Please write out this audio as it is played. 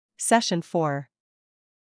Session 4.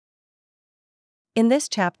 In this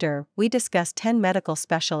chapter, we discuss 10 medical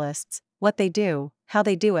specialists, what they do, how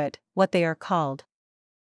they do it, what they are called.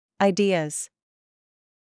 Ideas.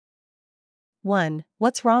 1.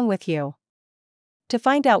 What's wrong with you? To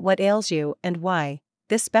find out what ails you and why,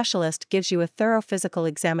 this specialist gives you a thorough physical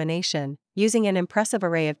examination, using an impressive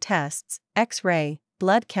array of tests: X-ray,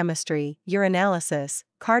 blood chemistry, urinalysis,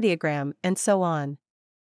 cardiogram, and so on.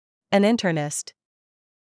 An internist.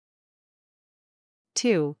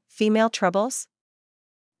 2. Female troubles?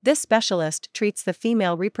 This specialist treats the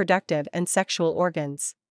female reproductive and sexual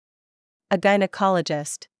organs. A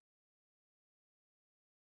gynecologist.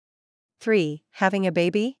 3. Having a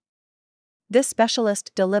baby? This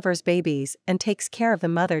specialist delivers babies and takes care of the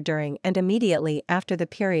mother during and immediately after the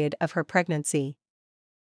period of her pregnancy.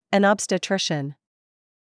 An obstetrician.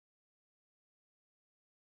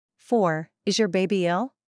 4. Is your baby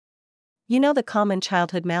ill? You know the common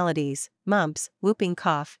childhood maladies: mumps, whooping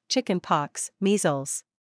cough, chicken pox, measles.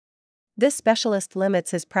 This specialist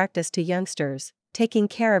limits his practice to youngsters, taking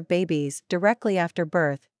care of babies directly after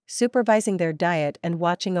birth, supervising their diet and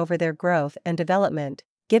watching over their growth and development,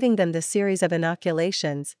 giving them the series of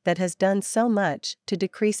inoculations that has done so much to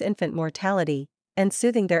decrease infant mortality, and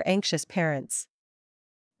soothing their anxious parents.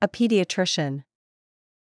 A pediatrician.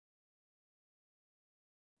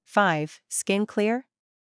 5. Skin clear?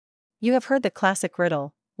 You have heard the classic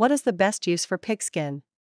riddle: what is the best use for pigskin?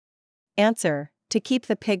 Answer: to keep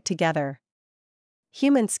the pig together.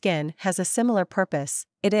 Human skin has a similar purpose.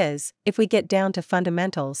 It is, if we get down to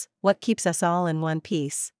fundamentals, what keeps us all in one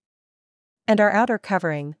piece. And our outer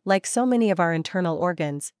covering, like so many of our internal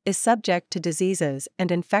organs, is subject to diseases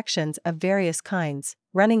and infections of various kinds,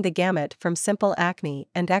 running the gamut from simple acne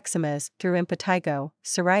and eczemas through impetigo,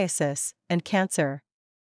 psoriasis, and cancer.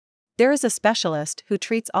 There is a specialist who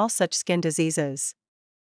treats all such skin diseases.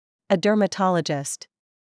 A dermatologist.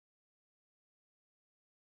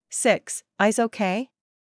 6. Eyes okay?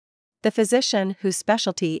 The physician whose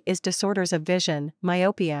specialty is disorders of vision,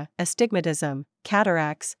 myopia, astigmatism,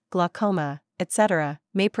 cataracts, glaucoma, etc.,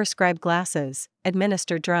 may prescribe glasses,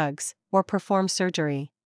 administer drugs, or perform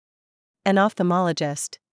surgery. An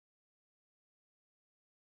ophthalmologist.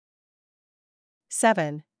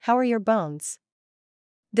 7. How are your bones?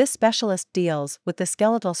 This specialist deals with the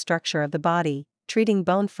skeletal structure of the body, treating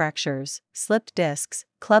bone fractures, slipped discs,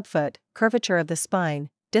 clubfoot, curvature of the spine,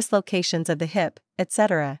 dislocations of the hip,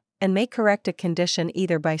 etc., and may correct a condition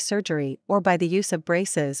either by surgery or by the use of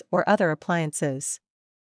braces or other appliances.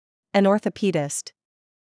 An orthopedist.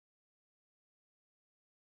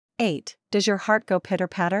 8. Does your heart go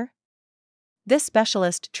pitter-patter? This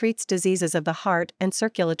specialist treats diseases of the heart and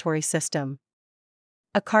circulatory system.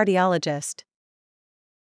 A cardiologist.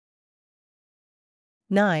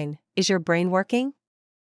 9. Is your brain working?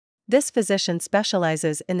 This physician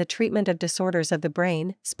specializes in the treatment of disorders of the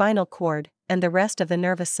brain, spinal cord, and the rest of the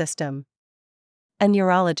nervous system. A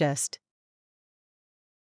neurologist.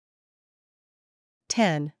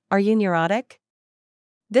 10. Are you neurotic?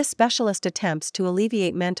 This specialist attempts to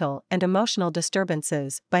alleviate mental and emotional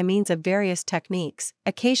disturbances by means of various techniques,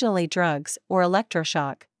 occasionally drugs or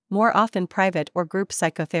electroshock, more often private or group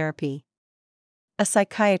psychotherapy. A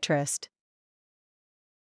psychiatrist.